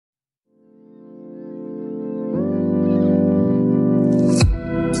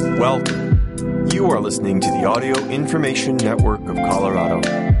Welcome. You are listening to the Audio Information Network of Colorado.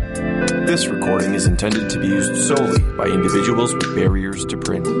 This recording is intended to be used solely by individuals with barriers to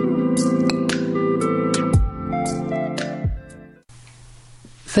print.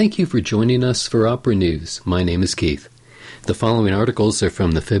 Thank you for joining us for Opera News. My name is Keith. The following articles are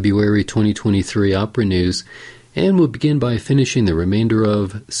from the February 2023 Opera News, and we'll begin by finishing the remainder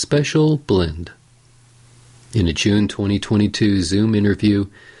of Special Blend. In a June 2022 Zoom interview,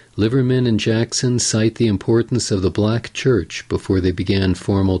 Liverman and Jackson cite the importance of the Black church before they began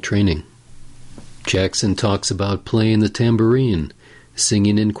formal training. Jackson talks about playing the tambourine,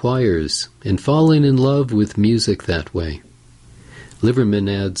 singing in choirs, and falling in love with music that way. Liverman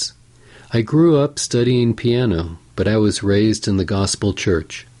adds, "I grew up studying piano, but I was raised in the gospel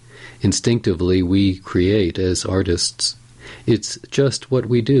church. Instinctively, we create as artists. It's just what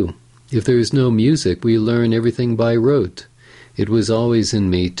we do. If there is no music, we learn everything by rote. It was always in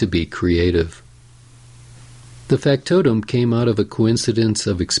me to be creative." The factotum came out of a coincidence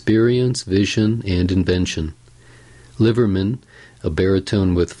of experience, vision, and invention. Liverman, a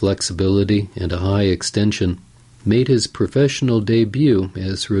baritone with flexibility and a high extension, made his professional debut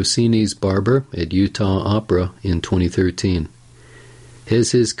as Rossini's barber at Utah Opera in 2013.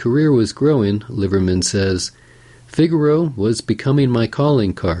 As his career was growing, Liverman says, "Figaro was becoming my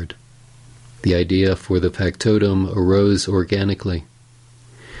calling card." The idea for the factotum arose organically.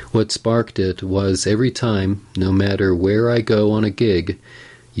 What sparked it was every time, no matter where I go on a gig,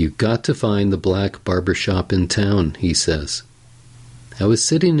 you got to find the Black barbershop in town, he says. I was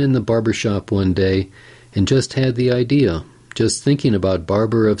sitting in the barbershop one day and just had the idea, just thinking about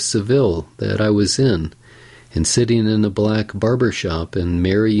Barber of Seville that I was in, and sitting in a Black barbershop and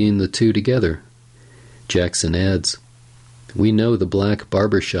marrying the two together. Jackson adds, "We know the Black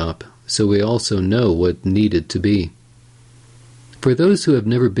barbershop, so we also know what needed to be." For those who have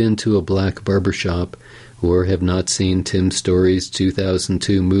never been to a Black barbershop or have not seen Tim Story's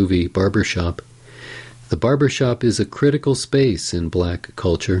 2002 movie Barbershop, the barbershop is a critical space in Black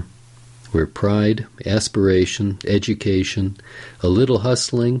culture, where pride, aspiration, education, a little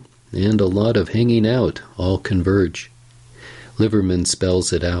hustling, and a lot of hanging out all converge. Liverman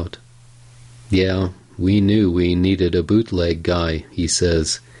spells it out. "Yeah, we knew we needed a bootleg guy," he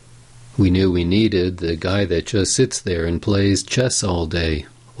says. "We knew we needed the guy that just sits there and plays chess all day,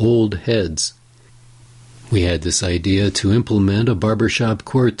 old heads. We had this idea to implement a barbershop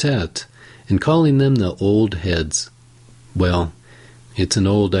quartet and calling them the old heads. Well, it's an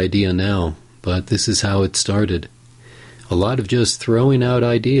old idea now, but this is how it started. A lot of just throwing out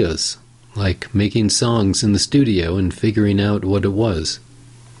ideas, like making songs in the studio and figuring out what it was."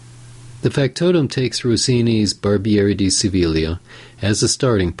 The factotum takes Rossini's Barbiere di Siviglia as a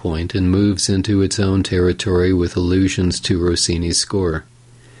starting point and moves into its own territory with allusions to Rossini's score.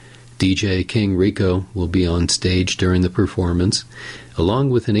 DJ King Rico will be on stage during the performance, along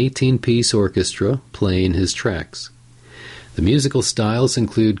with an 18-piece orchestra playing his tracks. The musical styles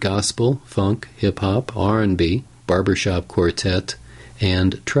include gospel, funk, hip-hop, R&B, barbershop quartet,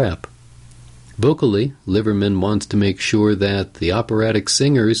 and trap. Vocally, Liverman wants to make sure that the operatic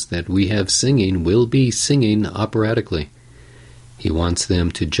singers that we have singing will be singing operatically. He wants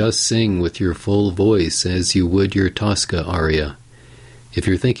them to just sing with your full voice as you would your Tosca aria. If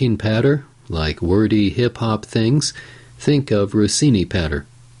you're thinking patter, like wordy hip-hop things, think of Rossini patter.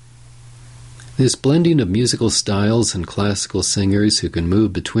 This blending of musical styles and classical singers who can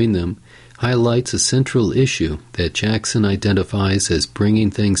move between them highlights a central issue that Jackson identifies as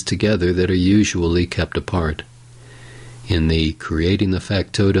bringing things together that are usually kept apart. In the Creating the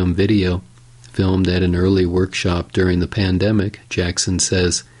Factotum video, filmed at an early workshop during the pandemic, Jackson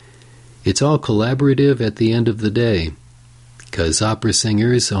says, "It's all collaborative at the end of the day, because opera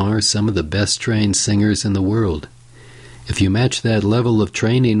singers are some of the best trained singers in the world. If you match that level of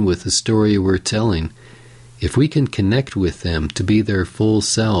training with the story we're telling, if we can connect with them to be their full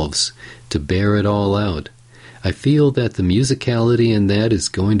selves, to bear it all out, I feel that the musicality in that is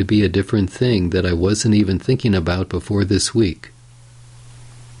going to be a different thing that I wasn't even thinking about before this week."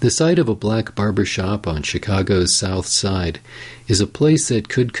 The site of a Black barbershop on Chicago's South Side is a place that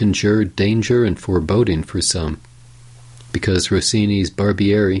could conjure danger and foreboding for some. Because Rossini's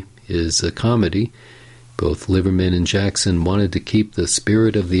Barbiere is a comedy, both Liverman and Jackson wanted to keep the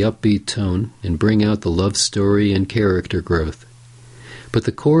spirit of the upbeat tone and bring out the love story and character growth. But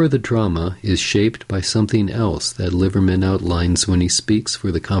the core of the drama is shaped by something else that Liverman outlines when he speaks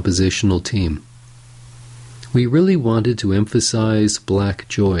for the compositional team. "We really wanted to emphasize Black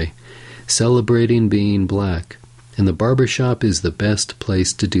joy, celebrating being Black, and the barbershop is the best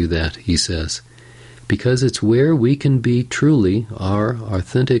place to do that," he says. because it's where we can be truly our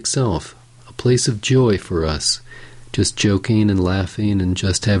authentic self, a place of joy for us, just joking and laughing and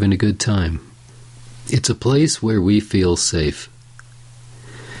just having a good time. It's a place where we feel safe.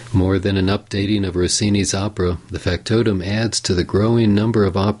 More than an updating of Rossini's opera, the Factotum adds to the growing number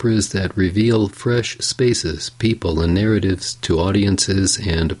of operas that reveal fresh spaces, people, and narratives to audiences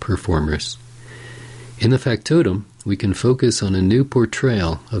and performers. In the Factotum, we can focus on a new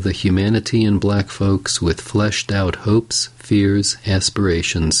portrayal of the humanity in black folks with fleshed-out hopes, fears,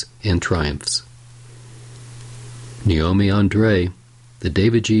 aspirations, and triumphs. Naomi Andre, the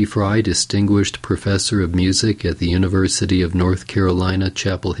David G. Fry Distinguished Professor of Music at the University of North Carolina,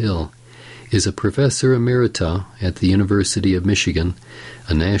 Chapel Hill, is a Professor Emerita at the University of Michigan,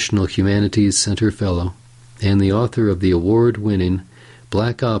 a National Humanities Center Fellow, and the author of the award-winning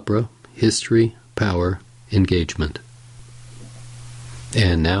Black Opera, History, Power, Engagement.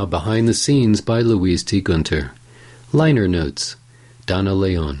 And now Behind the Scenes by Louise T. Gunter. Liner Notes. Donna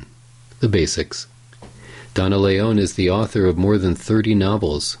Leon. The Basics. Donna Leon is the author of more than 30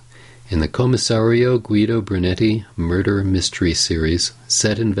 novels. In the Commissario Guido Brunetti murder mystery series,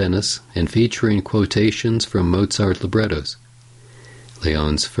 set in Venice and featuring quotations from Mozart librettos.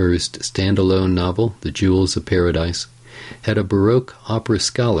 Leon's first standalone novel, The Jewels of Paradise, had a Baroque opera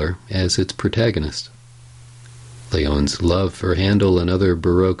scholar as its protagonist. Leon's love for Handel and other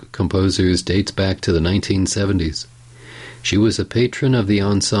Baroque composers dates back to the 1970s. She was a patron of the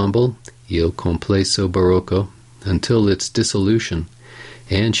ensemble Il Complesso Barocco until its dissolution,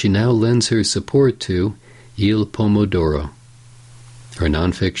 and she now lends her support to Il Pomodoro. Her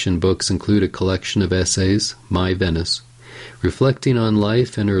nonfiction books include a collection of essays, My Venice, reflecting on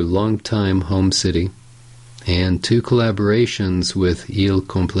life in her longtime home city, and 2 collaborations with Il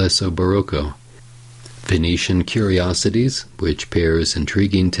Complesso Barocco, Venetian Curiosities, which pairs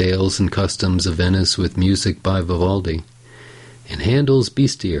intriguing tales and customs of Venice with music by Vivaldi, and Handel's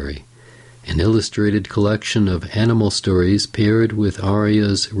Bestiary, an illustrated collection of animal stories paired with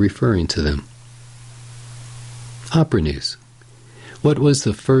arias referring to them. Opera News. What was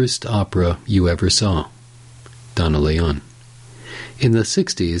the first opera you ever saw? Donna Leon. In the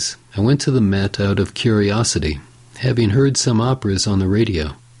 60s, I went to the Met out of curiosity, having heard some operas on the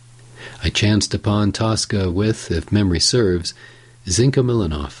radio. I chanced upon Tosca with, if memory serves, Zinka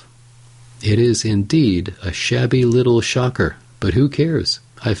Milanov. It is indeed a shabby little shocker, but who cares?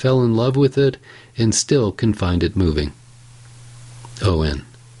 I fell in love with it and still can find it moving. O.N.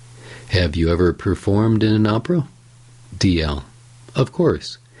 Have you ever performed in an opera? D.L. Of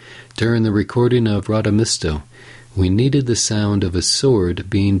course. During the recording of Radamisto, we needed the sound of a sword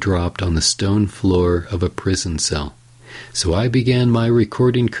being dropped on the stone floor of a prison cell. So I began my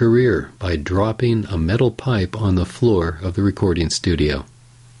recording career by dropping a metal pipe on the floor of the recording studio.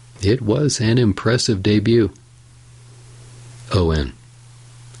 It was an impressive debut. O.N.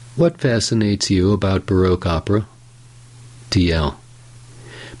 What fascinates you about Baroque opera? D.L.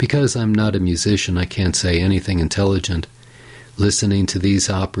 Because I'm not a musician, I can't say anything intelligent. Listening to these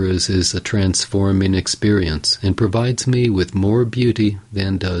operas is a transforming experience and provides me with more beauty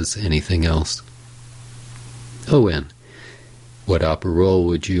than does anything else. O.N. What opera role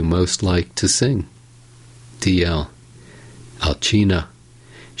would you most like to sing? D.L. Alcina.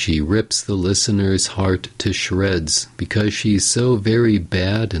 She rips the listener's heart to shreds because she's so very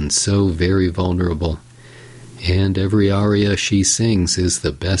bad and so very vulnerable. And every aria she sings is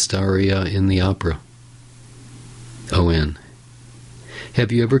the best aria in the opera. O.N.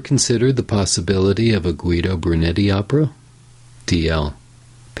 Have you ever considered the possibility of a Guido Brunetti opera? D.L.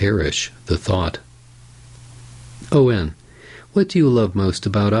 Perish the thought. O.N. What do you love most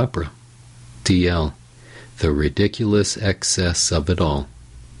about opera? D.L. The ridiculous excess of it all.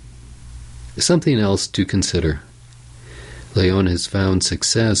 Something else to consider. Leon has found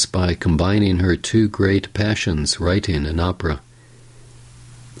success by combining her 2 great passions, writing and opera.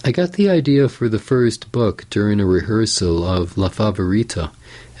 I got the idea for the first book during a rehearsal of La Favorita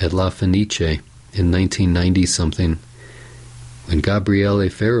at La Fenice in 1990-something, when Gabriele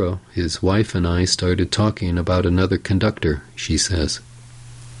Ferro, his wife, and I started talking about another conductor, she says.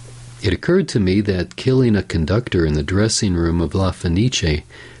 It occurred to me that killing a conductor in the dressing room of La Fenice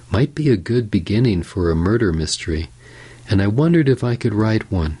might be a good beginning for a murder mystery, and I wondered if I could write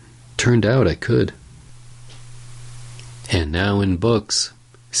one. Turned out I could. And now in books,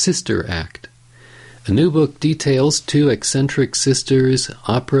 Sister Act. A new book details 2 eccentric sisters'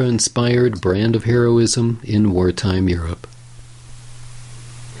 opera-inspired brand of heroism in wartime Europe.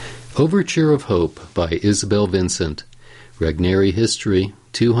 Overture of Hope by Isabel Vincent. Regnery History,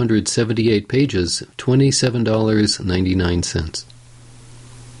 278 pages, $27.99.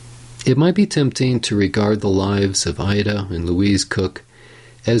 It might be tempting to regard the lives of Ida and Louise Cook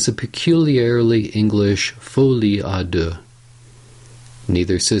as a peculiarly English folie à deux.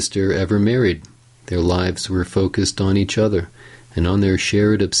 Neither sister ever married. Their lives were focused on each other and on their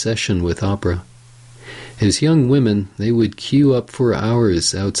shared obsession with opera. As young women, they would queue up for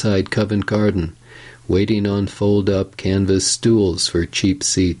hours outside Covent Garden, waiting on fold-up canvas stools for cheap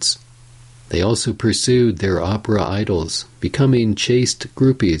seats. They also pursued their opera idols, becoming chaste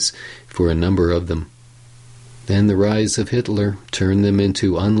groupies for a number of them. Then the rise of Hitler turned them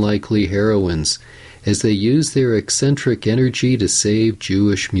into unlikely heroines as they used their eccentric energy to save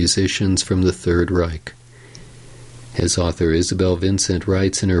Jewish musicians from the Third Reich. As author Isabel Vincent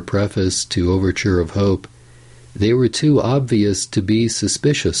writes in her preface to Overture of Hope, they were too obvious to be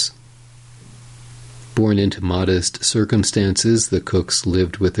suspicious. Born into modest circumstances, the Cooks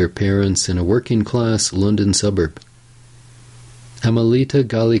lived with their parents in a working-class London suburb. Amelita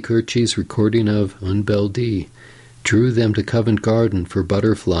Galli-Curci's recording of Un Bel Dì drew them to Covent Garden for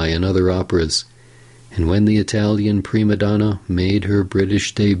Butterfly and other operas, and when the Italian prima donna made her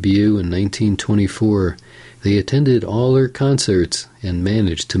British debut in 1924, they attended all her concerts and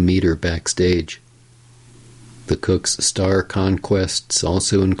managed to meet her backstage. The Cooks' star conquests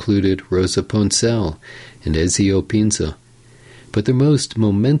also included Rosa Poncel and Ezio Pinza, but their most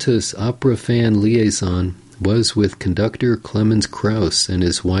momentous opera fan liaison was with conductor Clemens Krauss and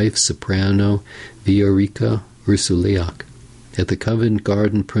his wife soprano Viorica Ursuleak at the Covent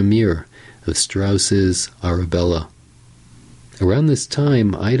Garden premiere of Strauss's Arabella. Around this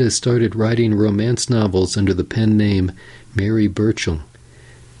time, Ida started writing romance novels under the pen name Mary Burchell.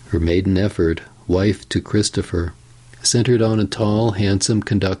 Her maiden effort, Wife to Christopher, centered on a tall, handsome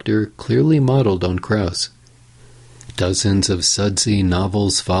conductor clearly modeled on Krauss. Dozens of sudsy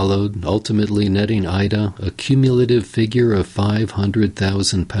novels followed, ultimately netting Ida a cumulative figure of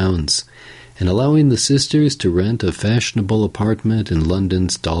 £500,000 and allowing the sisters to rent a fashionable apartment in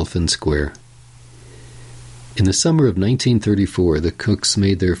London's Dolphin Square. In the summer of 1934, the Cooks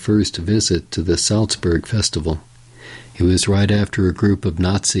made their first visit to the Salzburg Festival. It was right after a group of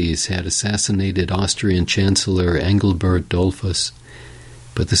Nazis had assassinated Austrian Chancellor Engelbert Dollfuss,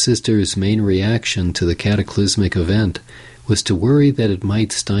 but the sisters' main reaction to the cataclysmic event was to worry that it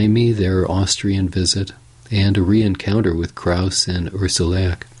might stymie their Austrian visit and a re-encounter with Krauss and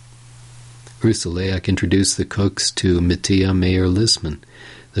Ursuleak. Ursuleak introduced the Cooks to Mattia Mayer-Lisman,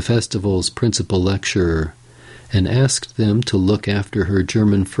 the festival's principal lecturer, and asked them to look after her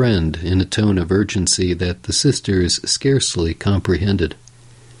German friend in a tone of urgency that the sisters scarcely comprehended.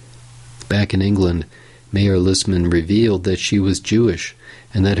 Back in England, Mayer-Lisman revealed that she was Jewish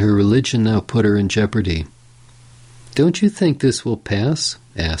and that her religion now put her in jeopardy. "Don't you think this will pass?"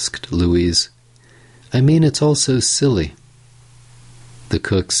 asked Louise. "I mean, it's all so silly." The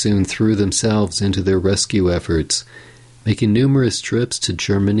Cooks soon threw themselves into their rescue efforts, making numerous trips to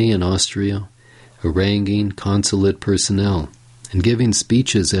Germany and Austria, haranguing consulate personnel, and giving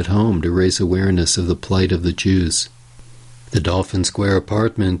speeches at home to raise awareness of the plight of the Jews. The Dolphin Square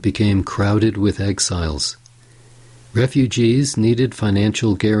apartment became crowded with exiles. Refugees needed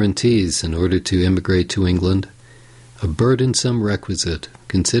financial guarantees in order to immigrate to England, a burdensome requisite,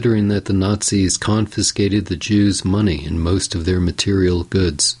 considering that the Nazis confiscated the Jews' money and most of their material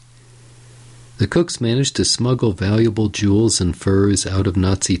goods. The Cooks managed to smuggle valuable jewels and furs out of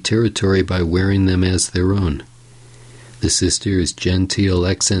Nazi territory by wearing them as their own. The sisters' genteel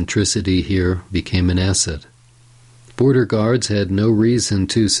eccentricity here became an asset. Border guards had no reason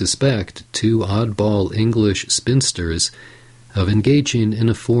to suspect two oddball English spinsters of engaging in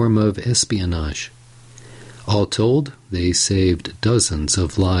a form of espionage. All told, they saved dozens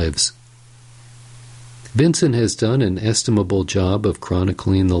of lives. Vincent has done an estimable job of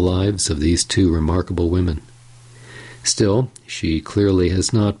chronicling the lives of these two remarkable women. Still, she clearly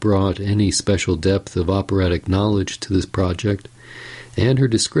has not brought any special depth of operatic knowledge to this project, and her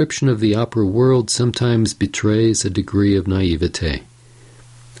description of the opera world sometimes betrays a degree of naivete.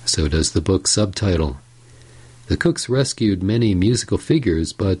 So does the book's subtitle. The Cooks rescued many musical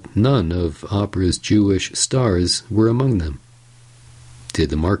figures, but none of opera's Jewish stars were among them. Did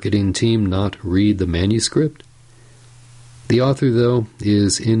the marketing team not read the manuscript? The author, though,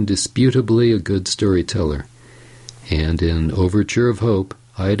 is indisputably a good storyteller, and in Overture of Hope,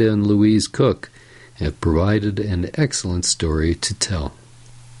 Ida and Louise Cook have provided an excellent story to tell.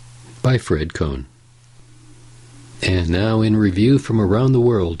 By Fred Cohn. And now in review from around the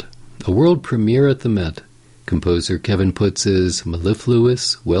world, a world premiere at the Met. Composer Kevin Putz's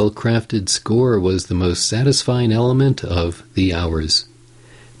mellifluous, well-crafted score was the most satisfying element of The Hours.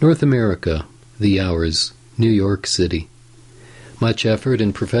 North America, The Hours, New York City. Much effort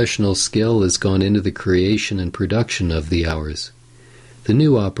and professional skill has gone into the creation and production of The Hours. The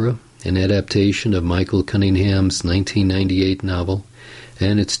new opera, an adaptation of Michael Cunningham's 1998 novel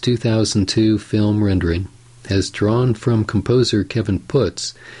and its 2002 film rendering, has drawn from composer Kevin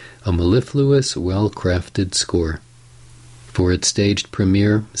Putz a mellifluous, well-crafted score. For its staged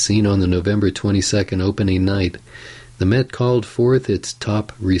premiere, seen on the November 22nd opening night, the Met called forth its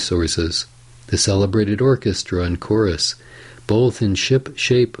top resources, the celebrated orchestra and chorus, both in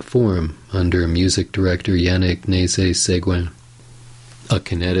ship-shape form under music director Yannick Nézet-Séguin. A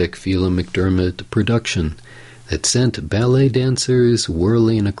kinetic Phelim McDermott production that sent ballet dancers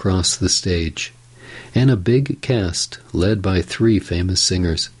whirling across the stage, and a big cast led by 3 famous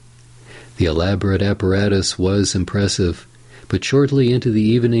singers. The elaborate apparatus was impressive, but shortly into the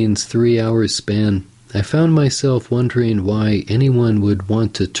evening's 3-hour span, I found myself wondering why anyone would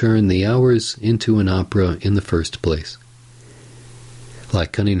want to turn The Hours into an opera in the first place.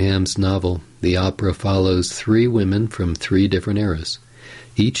 Like Cunningham's novel, the opera follows 3 women from 3 different eras,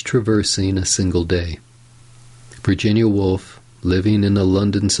 each traversing a single day. Virginia Woolf, living in a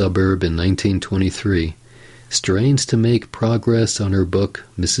London suburb in 1923, strains to make progress on her book,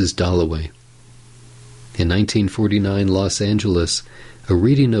 Mrs. Dalloway. In 1949 Los Angeles, a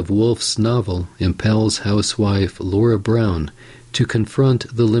reading of Woolf's novel impels housewife Laura Brown to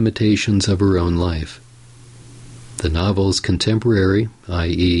confront the limitations of her own life. The novel's contemporary,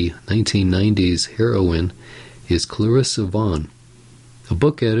 i.e. 1990s heroine, is Clarissa Vaughan, a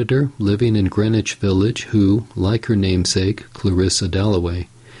book editor living in Greenwich Village who, like her namesake, Clarissa Dalloway,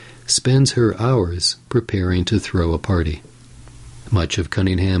 spends her hours preparing to throw a party. Much of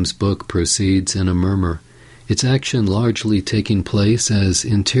Cunningham's book proceeds in a murmur, its action largely taking place as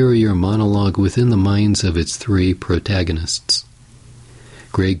interior monologue within the minds of its 3 protagonists.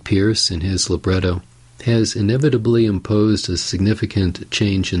 Greg Pierce, in his libretto, has inevitably imposed a significant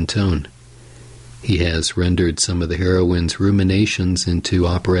change in tone. He has rendered some of the heroine's ruminations into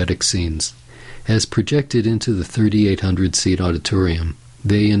operatic scenes. As projected into the 3,800-seat auditorium,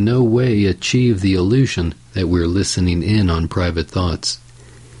 they in no way achieve the illusion that we're listening in on private thoughts.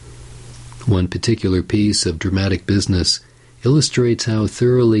 One particular piece of dramatic business illustrates how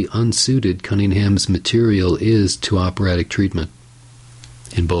thoroughly unsuited Cunningham's material is to operatic treatment.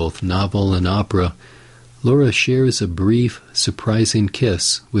 In both novel and opera, Laura shares a brief, surprising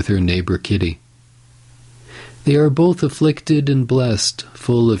kiss with her neighbor Kitty. They are both afflicted and blessed,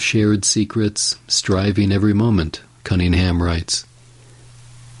 full of shared secrets, striving every moment, Cunningham writes.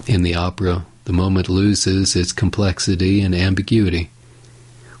 In the opera, the moment loses its complexity and ambiguity.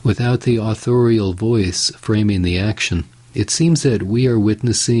 Without the authorial voice framing the action, it seems that we are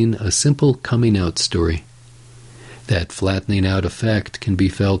witnessing a simple coming-out story. That flattening out effect can be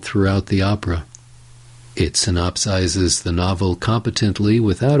felt throughout the opera. It synopsizes the novel competently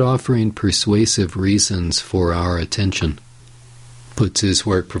without offering persuasive reasons for our attention. Putz's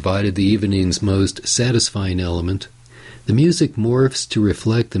work provided the evening's most satisfying element. The music morphs to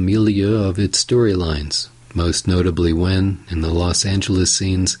reflect the milieu of its storylines, most notably when, in the Los Angeles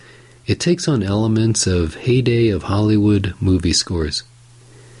scenes, it takes on elements of heyday of Hollywood movie scores.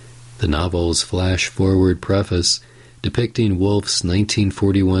 The novel's flash-forward preface, depicting Woolf's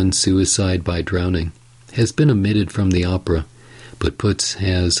 1941 suicide by drowning, has been omitted from the opera, but Putz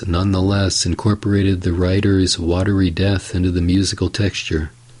has nonetheless incorporated the writer's watery death into the musical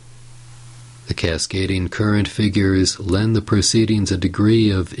texture. The cascading current figures lend the proceedings a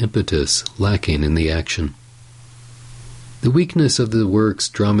degree of impetus lacking in the action. The weakness of the work's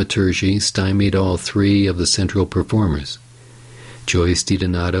dramaturgy stymied all 3 of the central performers. Joyce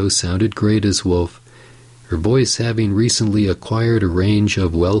DiDonato sounded great as Woolf, her voice having recently acquired a range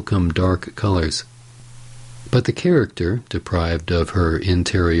of welcome dark colors. But the character, deprived of her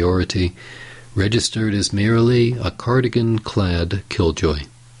interiority, registered as merely a cardigan-clad killjoy.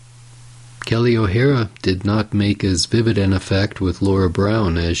 Kelly O'Hara did not make as vivid an effect with Laura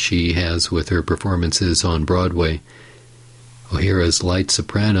Brown as she has with her performances on Broadway. O'Hara's light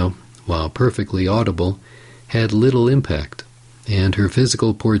soprano, while perfectly audible, had little impact, and her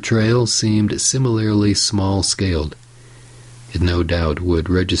physical portrayal seemed similarly small-scaled. It no doubt would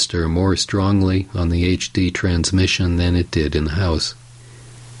register more strongly on the HD transmission than it did in the house.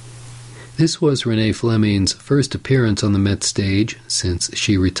 This was Renee Fleming's first appearance on the Met stage since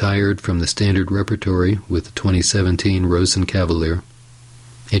she retired from the standard repertory with the 2017 Rosenkavalier,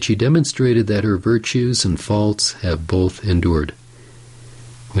 and she demonstrated that her virtues and faults have both endured.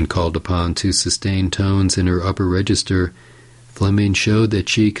 When called upon to sustain tones in her upper register, Fleming showed that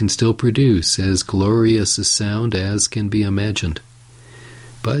she can still produce as glorious a sound as can be imagined.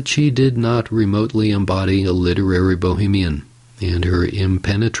 But she did not remotely embody a literary bohemian, and her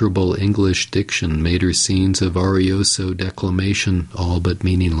impenetrable English diction made her scenes of arioso declamation all but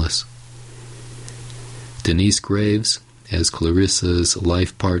meaningless. Denise Graves, as Clarissa's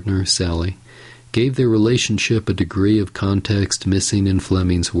life partner, Sally, gave their relationship a degree of context missing in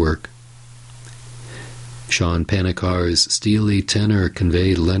Fleming's work. Sean Panikar's steely tenor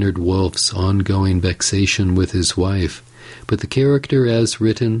conveyed Leonard Woolf's ongoing vexation with his wife, but the character as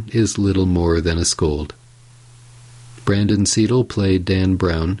written is little more than a scold. Brandon Seidel played Dan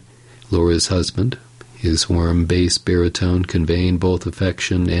Brown, Laura's husband, his warm bass baritone conveying both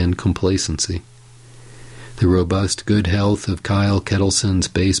affection and complacency. The robust good health of Kyle Kettleson's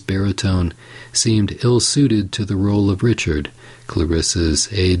bass baritone seemed ill-suited to the role of Richard,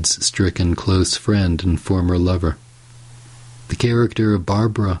 Clarissa's AIDS-stricken close friend and former lover. The character of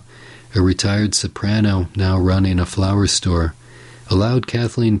Barbara, a retired soprano now running a flower store, allowed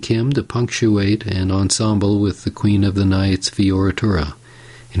Kathleen Kim to punctuate an ensemble with the Queen of the Night's Fioritura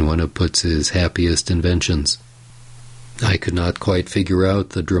in one of Putz's happiest inventions. I could not quite figure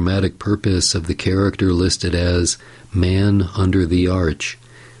out the dramatic purpose of the character listed as Man Under the Arch,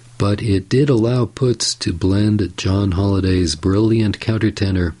 but it did allow Putz to blend John Holliday's brilliant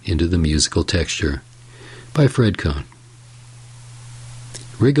countertenor into the musical texture. By Fred Cohn.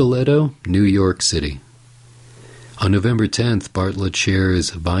 Rigoletto, New York City. On November 10th, Bartlett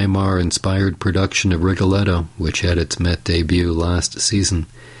Sher's Weimar-inspired production of Rigoletto, which had its Met debut last season,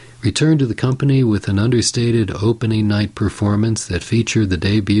 returned to the company with an understated opening night performance that featured the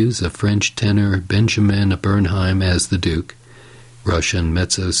debuts of French tenor Benjamin Bernheim as the Duke, Russian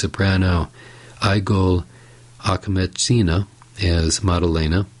mezzo-soprano Igor Akhmetsina as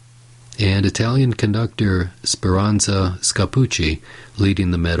Maddalena, and Italian conductor Speranza Scapucci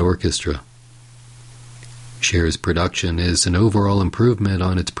leading the Met Orchestra. Sher's production is an overall improvement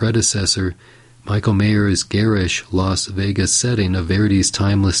on its predecessor, Michael Mayer's garish Las Vegas setting of Verdi's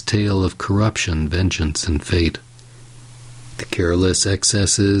timeless tale of corruption, vengeance, and fate. The careless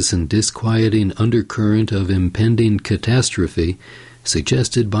excesses and disquieting undercurrent of impending catastrophe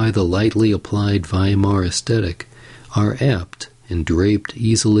suggested by the lightly applied Weimar aesthetic are apt and draped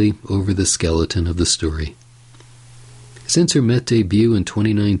easily over the skeleton of the story. Since her Met debut in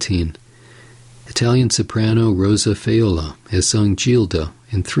 2019, Italian soprano Rosa Faiola has sung Gilda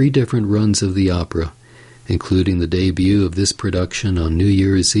in 3 different runs of the opera, including the debut of this production on New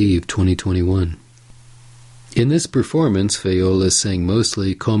Year's Eve 2021. In this performance, Faiola sang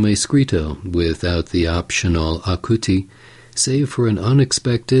mostly come scritto, without the optional acuti, save for an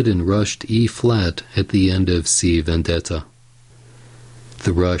unexpected and rushed E-flat at the end of Si Vendetta.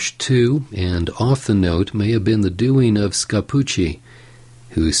 The rush to and off the note may have been the doing of Scapucci,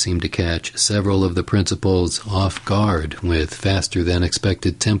 who seemed to catch several of the principals off guard with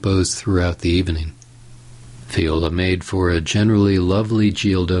faster-than-expected tempos throughout the evening. Faiola made for a generally lovely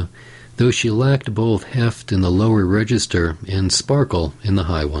Gilda, though she lacked both heft in the lower register and sparkle in the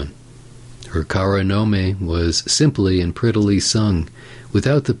high one. Her cara nome was simply and prettily sung,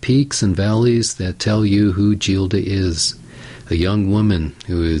 without the peaks and valleys that tell you who Gilda is, a young woman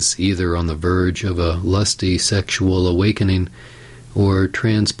who is either on the verge of a lusty sexual awakening or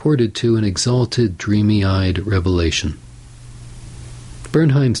transported to an exalted, dreamy-eyed revelation.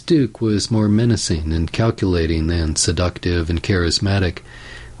 Bernheim's Duke was more menacing and calculating than seductive and charismatic,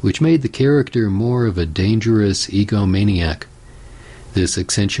 which made the character more of a dangerous egomaniac. This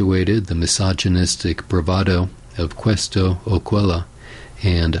accentuated the misogynistic bravado of Questo o Quella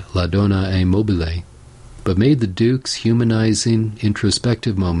and La Donna è mobile, but made the Duke's humanizing,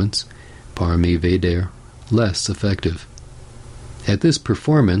 introspective moments, par mi vedere, less effective. At this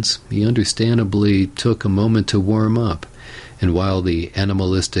performance, he understandably took a moment to warm up, and while the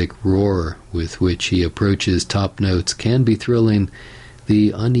animalistic roar with which he approaches top notes can be thrilling,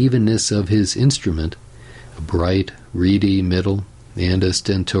 the unevenness of his instrument, a bright, reedy middle, and a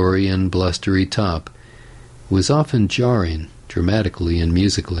stentorian, blustery top, was often jarring, dramatically and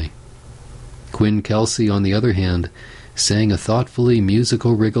musically. Quinn Kelsey, on the other hand, sang a thoughtfully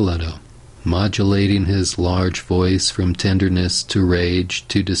musical Rigoletto, modulating his large voice from tenderness to rage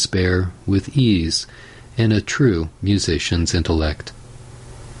to despair with ease and a true musician's intellect.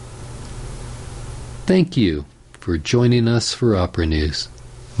 Thank you for joining us for Opera News.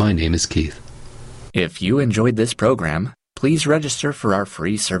 My name is Keith. If you enjoyed this program, please register for our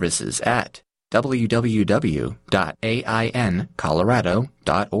free services at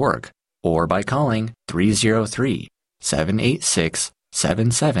www.aincolorado.org or by calling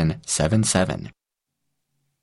 303-786-7777.